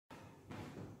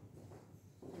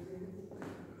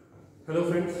Hello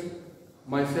friends,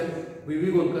 myself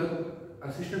V.V. Golkar,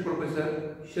 Assistant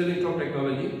Professor, Shell Institute of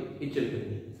Technology,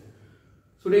 HLP.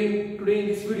 So today in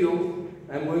this video,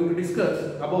 I am going to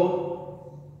discuss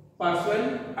about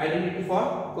Parseval identity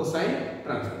for cosine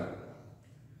transfer.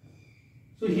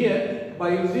 So here, by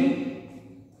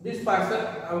using this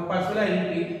Parseval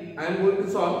identity, I am going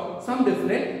to solve some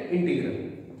definite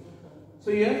integral.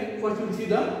 So here, first we will see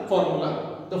the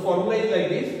formula. The formula is like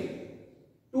this: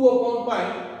 2 upon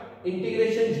pi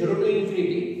integration 0 to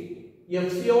infinity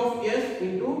fc of s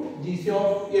into gc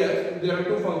of s. There are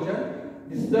two functions.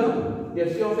 This is the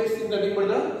fc of s is nothing but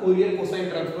the Fourier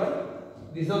cosine transfer.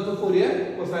 This is also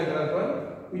Fourier cosine transfer,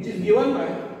 which is given by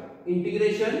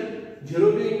integration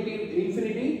 0 to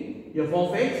infinity f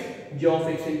of x g of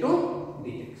x into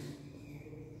dx.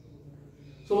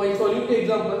 So while solving the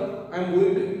example, I am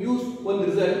going to use one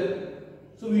result.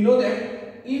 So we know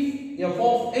that if f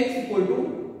of x equal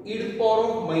to e to the power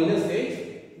of minus x,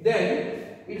 then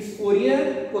its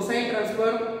Fourier cosine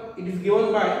transfer it is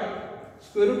given by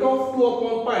square root of 2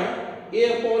 upon pi a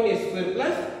upon a square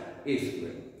plus a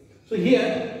square. So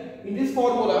here in this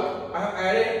formula I have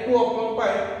added 2 upon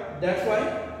pi. That's why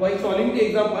while solving the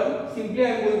example, simply I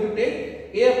am going to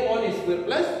take a upon a square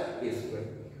plus a square.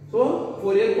 So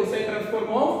Fourier cosine transform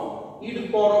of e to the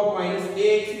power of minus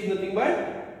ax is nothing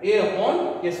but a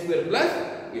upon a square plus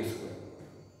a square.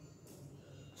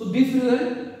 So this result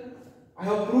I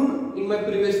have proved in my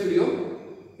previous video.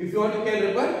 If you want, you can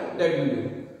refer that video.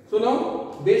 So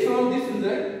now, based on this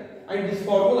result and this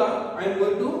formula, I am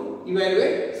going to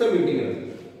evaluate some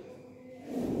integrals.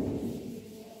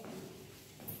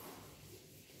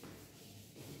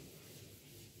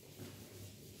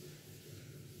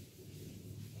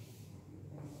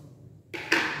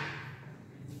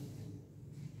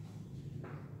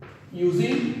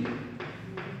 Using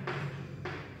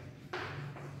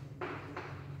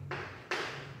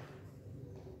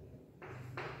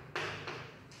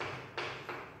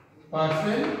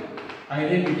Parseval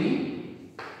identity,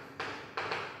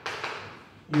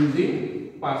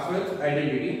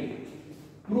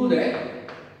 prove that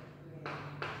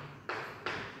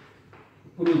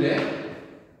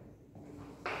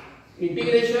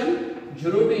integration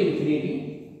 0 to infinity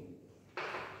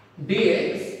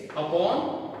dx upon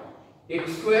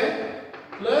x square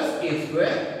plus a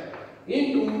square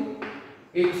into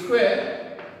x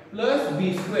square plus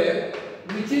b square,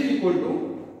 which is equal to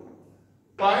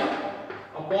pi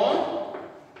upon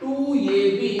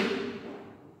 2ab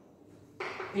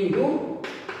into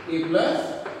a plus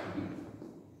b.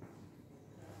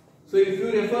 So if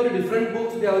you refer to different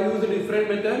books, they have used a different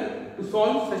method to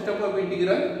solve such type of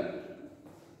integral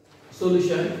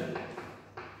solution.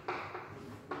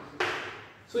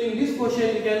 So in this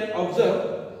question you can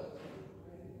observe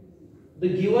the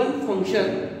given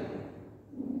function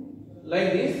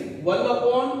like this: 1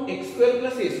 upon x square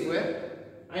plus a square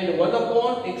and 1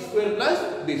 upon x square plus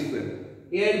b square.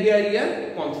 A and b are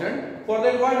here constant. For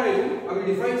that, what I do? I will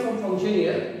define some function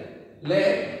here.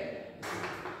 Let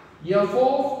f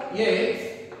of x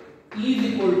is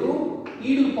equal to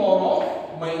e to the power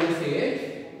of minus ax.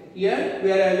 Here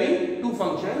we are having two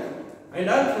functions, and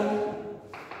also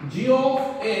g of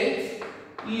x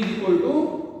is equal to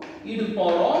e to the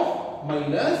power of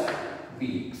minus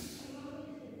bx.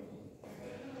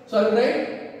 So I will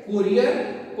write Fourier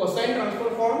cosine transfer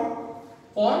form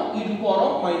for e to the power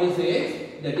of minus ax,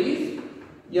 that is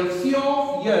fc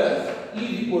of s is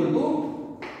equal to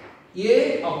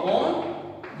a upon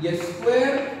s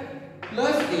square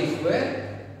plus a square,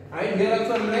 and here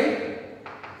also I will write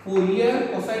Fourier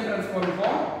cosine transform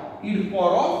for e to the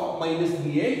power of minus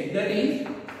bx, that is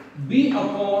b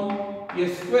upon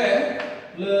s square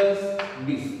plus b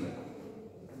square.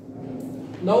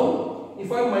 Now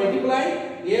if I multiply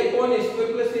a upon a square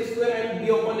plus a square and b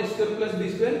upon a square plus b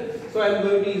square, so I am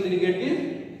going to easily get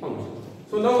this function.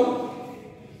 So now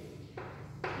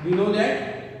we know that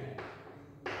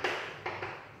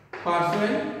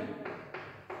Parseval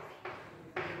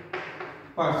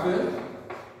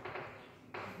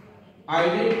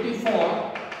identity for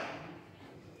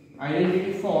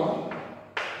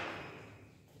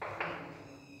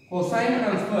cosine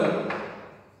transfer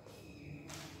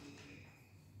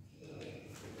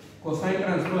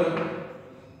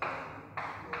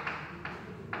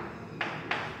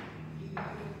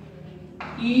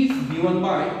is given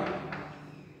by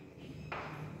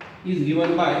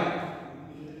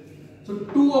so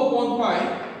 2 upon pi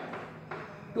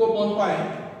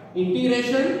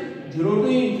integration 0 to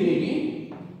infinity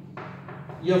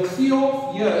fc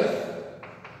of s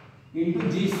into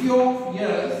gc of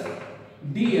s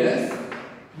ds,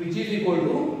 which is equal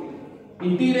to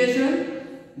integration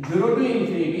 0 to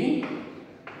infinity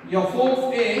f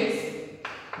of x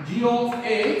g of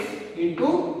x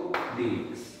into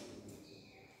dx.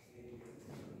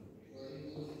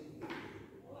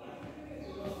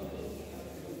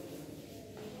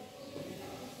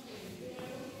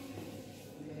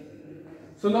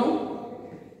 So now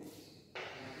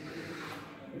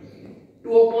 2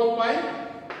 upon pi,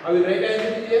 I will write as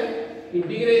it is here,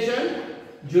 integration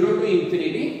 0 to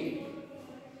infinity,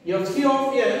 fc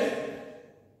of s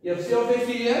is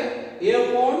here a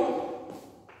upon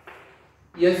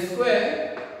s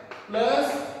square plus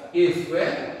a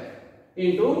square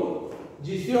into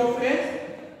gc of s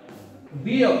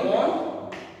b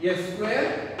upon s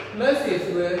square plus a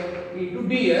square into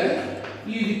ds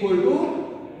is equal to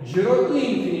 0 to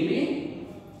infinity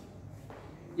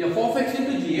f of x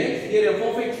into gx. Here f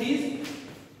of x is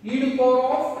e to the power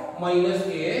of minus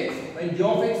ax and g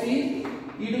of x is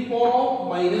e to the power of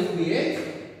minus bx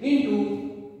into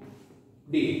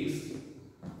dx.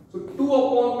 So 2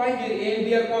 upon pi, here a and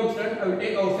b are constant. I will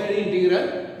take outside the integral.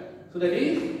 So that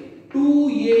is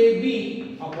 2ab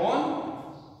upon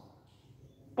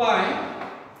pi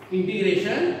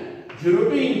integration 0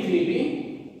 to infinity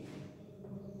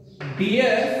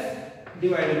ds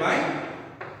divided by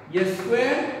s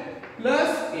square plus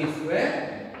a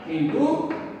square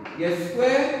into s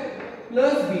square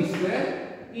plus b square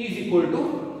is equal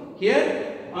to,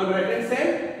 here on right hand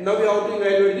side, now we have to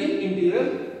evaluate the integral.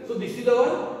 So this is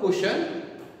our question,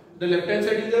 the left hand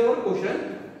side is our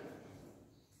question.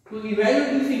 To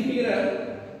evaluate this integral,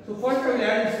 so first I will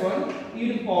add this one, e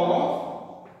to the power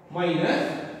of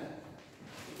minus.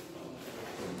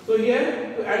 So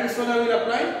here to add this one I will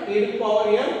apply a to the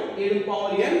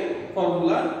power n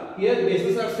formula. Here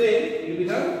bases are same, it will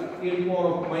become a to the power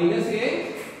of minus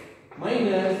a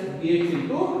minus bx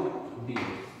into dx.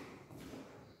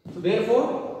 So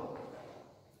therefore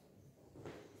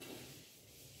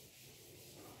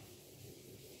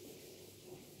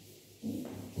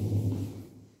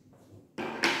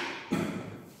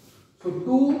so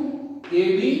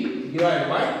 2ab divided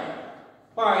by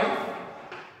pi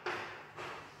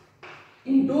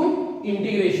into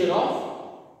integration of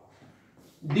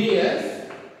ds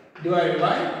divided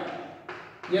by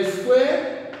s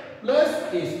square plus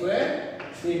a square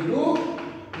into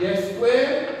s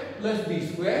square plus b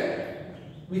square,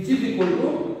 which is equal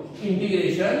to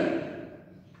integration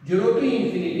 0 to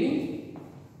infinity.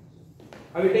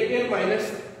 I will take here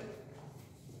minus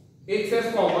x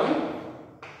as common,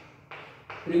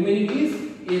 remaining is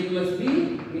a plus b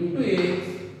into x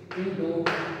into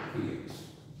dx.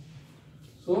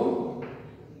 So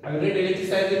I will write LHS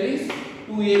as it is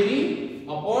 2ab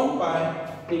upon pi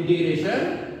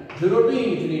integration 0 to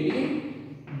infinity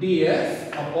ds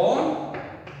upon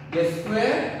s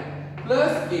square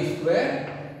plus a square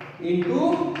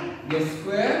into s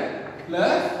square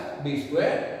plus b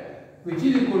square, which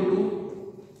is equal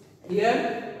to, here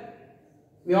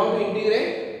we have to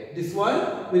integrate this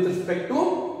one with respect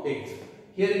to x.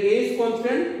 Here a is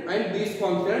constant and b is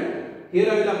constant.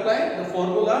 Here I will apply the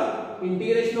formula,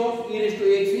 integration of e raised to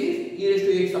x is e raised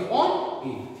to x upon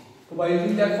a. So by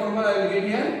using that formula I will get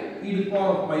here e to the power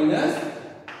of minus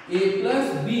a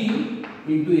plus b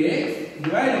into x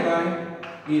divided by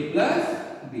a plus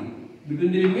b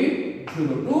between the limit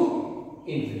 0 to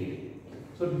infinity.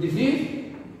 So this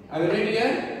is, I will write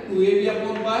here 2ab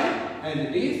upon pi as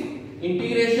it is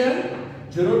integration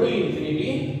 0 to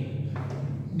infinity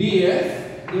ds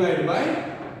divided by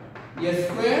s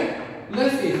square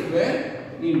plus a square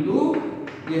into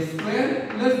s square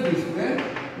plus b square,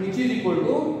 which is equal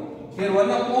to, here 1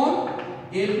 upon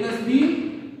a plus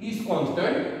b is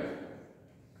constant.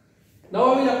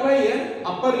 Now I will apply here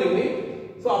upper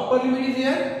limit. So upper limit is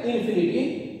here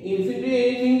infinity. Infinity,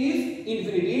 anything is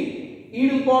infinity. E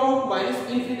to the power of minus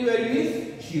infinity value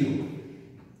is 0.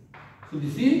 So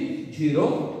this is 0.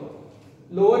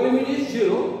 Lower limit is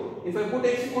 0. If I put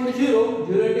x equal to 0,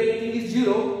 0 into anything is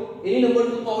 0. Any number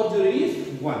to the power 0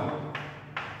 is 1.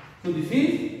 So this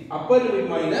is upper limit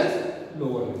minus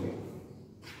lower limit.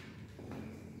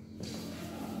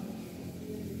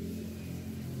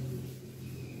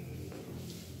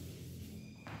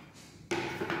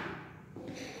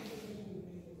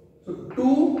 So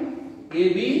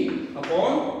 2ab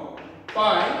upon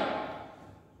pi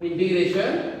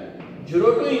integration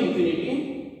 0 to infinity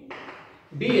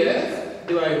ds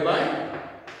divided by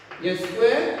s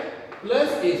square plus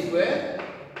a square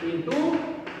into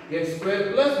s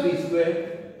square plus b square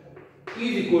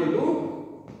is equal to,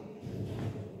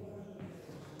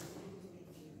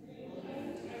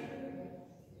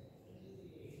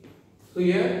 so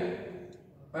here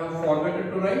I have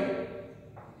forgotten to write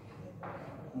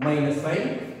minus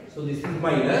sign, so this is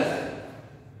minus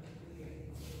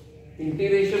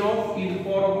Integration of e to the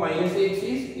power of minus x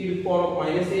is e to the power of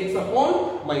minus x upon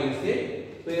minus a.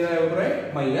 So here I have to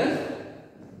write minus.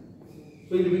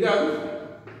 So it becomes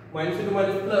minus into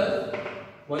minus plus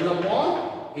 1 upon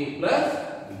a plus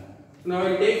b. So now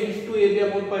I take this to ab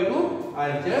upon pi to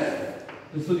RHS.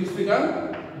 So this becomes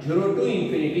 0 to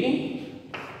infinity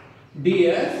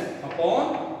ds upon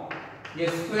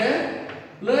s square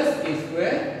plus a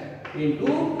square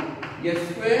into s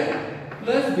square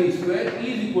plus b square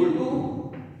is equal to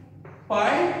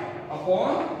pi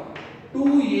upon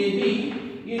 2ab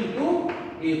into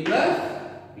a plus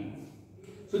b.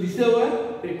 So this is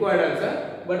our required answer,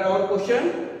 but our question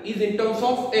is in terms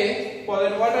of x. For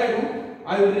that what I do,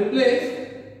 I will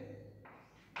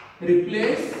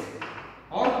replace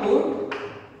or put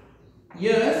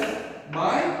s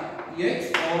by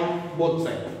x on both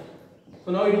sides.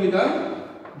 So now it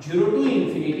becomes 0 to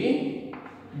infinity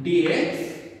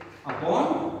dx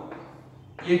upon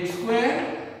x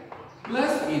square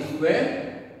plus a square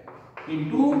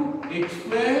into x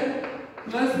square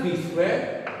plus b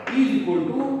square is equal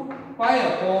to pi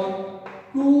upon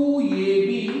 2ab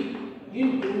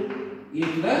into a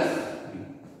plus b.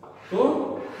 So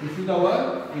this is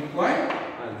our required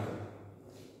answer.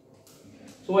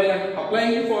 So while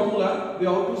applying the formula, we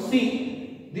have to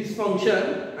see this function,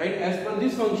 and as per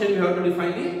this function we have to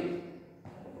define the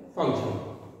function.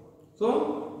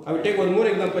 So I will take one more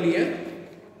example here.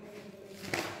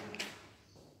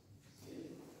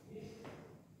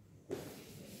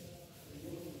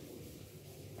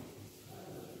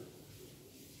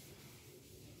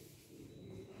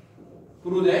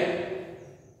 Prove that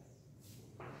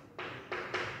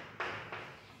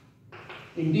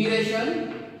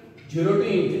integration 0 to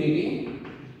infinity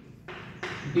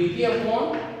dt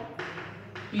upon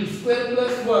t square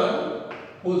plus 1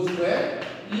 whole square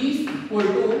is equal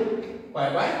to pi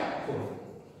by 4.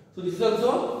 So this is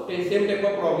also the same type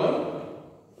of problem.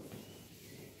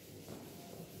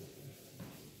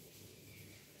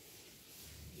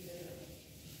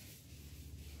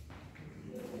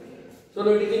 So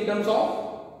now it is in terms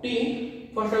of t.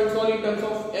 First I will solve in terms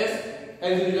of s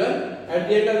as usual. At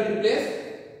the end I will replace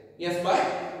s by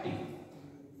t.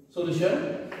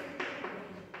 Solution.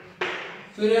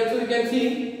 So here also you can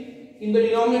see in the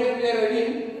denominator we are having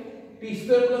t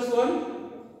square plus 1,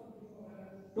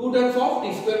 2 terms of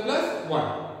t square plus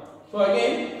 1. So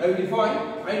again I will define,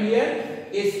 and here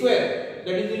a square,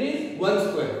 that is it is 1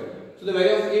 square. So the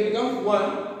value of a becomes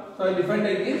 1. So I will define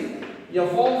like this: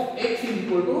 f of x is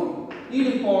equal to e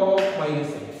to the power of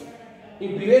minus x.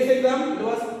 In previous exam it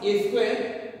was a square.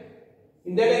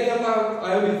 In that exam I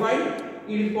have defined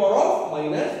e to the power of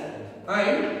minus,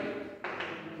 and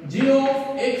g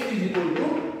of x is equal to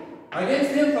again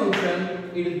same function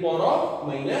e to the power of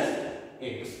minus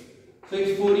x. So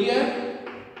its Fourier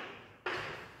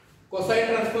cosine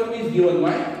transform is given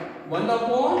by 1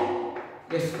 upon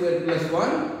s square plus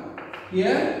 1.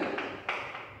 Here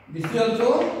this is also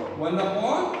 1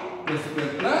 upon s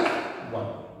square plus 1.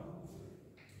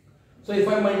 So if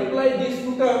I multiply these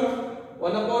two terms,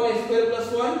 1 upon s square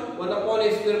plus 1, 1 upon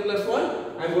s square plus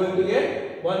 1, I am going to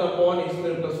get 1 upon s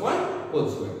square plus 1 whole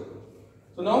square.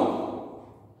 So now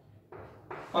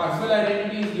Parseval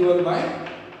identity is given by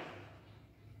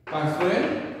Parseval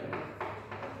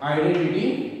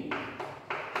identity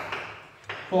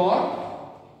for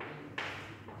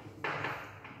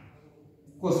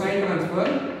cosine transfer.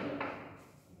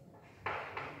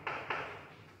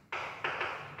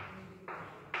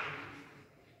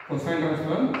 Cosine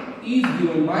transform is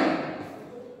given by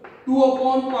 2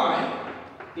 upon pi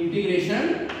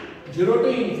integration 0 to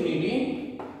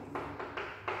infinity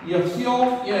fc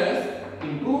of s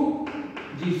into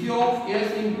gc of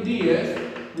s into ds,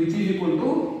 which is equal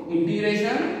to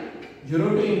integration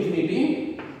 0 to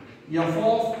infinity f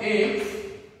of x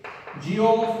g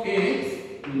of x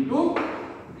into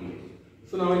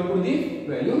ds. So now I put the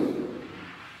values.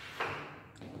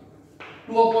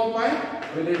 2 upon pi,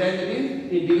 I will write that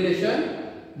is integration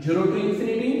 0 to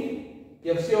infinity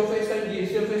fc of x and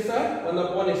gc of x are 1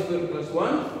 upon s square plus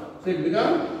 1. So it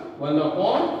becomes 1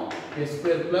 upon s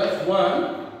square plus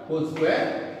 1 whole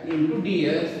square into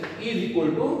ds is equal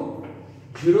to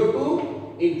 0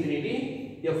 to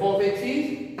infinity. F of x is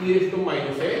e raised to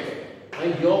minus x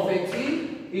and g of x is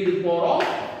e to the power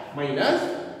of minus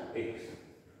x.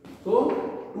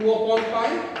 So 2 upon pi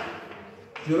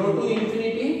 0 to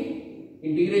infinity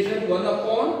integration 1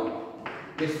 upon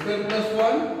s square plus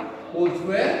 1 whole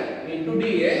square into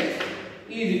dx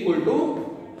is equal to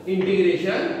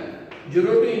integration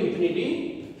 0 to infinity.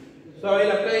 So I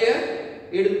will apply here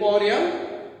e to the power m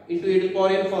into e to the power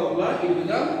n formula. It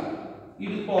becomes e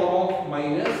to the power of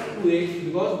minus 2x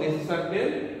because bases are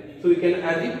there. So we can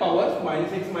add the powers,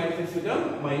 minus x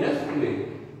become minus 2x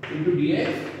into dx,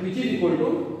 which is equal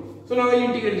to, so now I will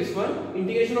integrate this one.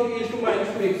 Integration of e to minus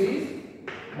 2x is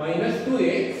minus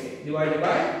 2x divided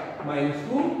by minus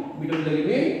 2 between the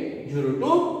limit 0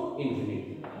 to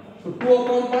infinity. So 2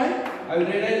 upon pi, I will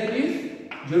write as it is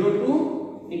 0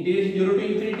 to integration 0 to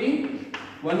infinity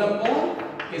 1 upon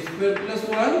a square plus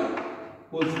 1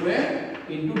 whole square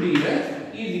into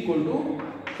dx is equal to,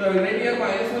 so I will write here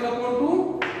minus 1 upon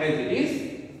 2 as it is.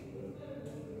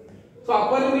 So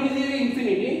upper limit is here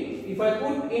infinity. If I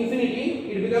put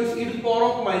infinity, it becomes e to the power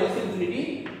of minus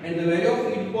infinity, and the value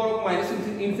of e to the power of minus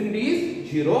infinity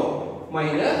is 0,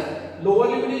 minus lower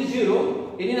limit is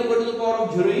 0, any number to the power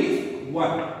of 0 is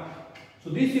 1. So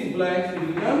this implies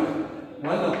it becomes 1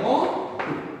 upon 2.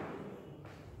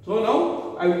 So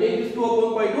now I will take this 2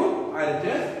 upon pi to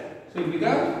RHS. So it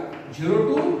becomes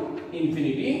 0 to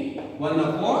infinity 1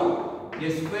 upon a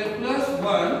square plus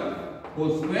 1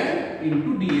 whole square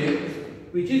into dx,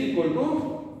 which is equal to,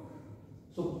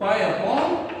 so pi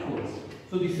upon 4.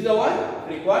 So this is our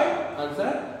required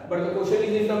answer. But the question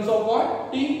is in terms of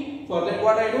what? T. For that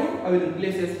what I do? I will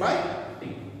replace s by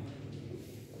t.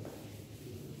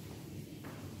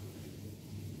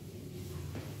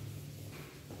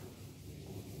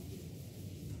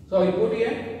 So I put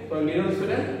here for little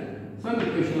student some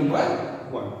equation number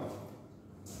 1.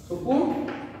 So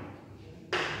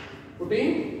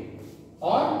putting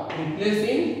or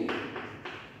replacing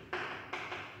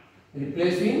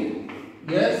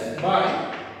s by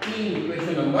t in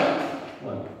equation number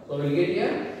 1. So we will get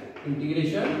here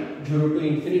integration 0 to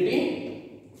infinity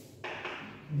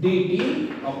dt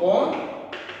upon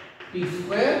t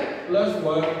square plus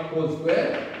 1 whole square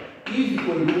is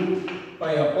equal to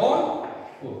pi upon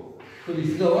 4. So this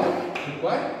is our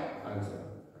required answer.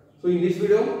 So in this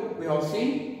video we have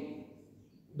seen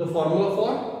the formula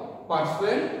for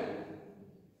Parseval,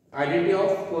 identity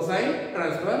of cosine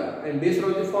transfer, and based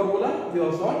on this formula we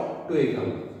have solved 2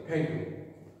 examples. Thank you.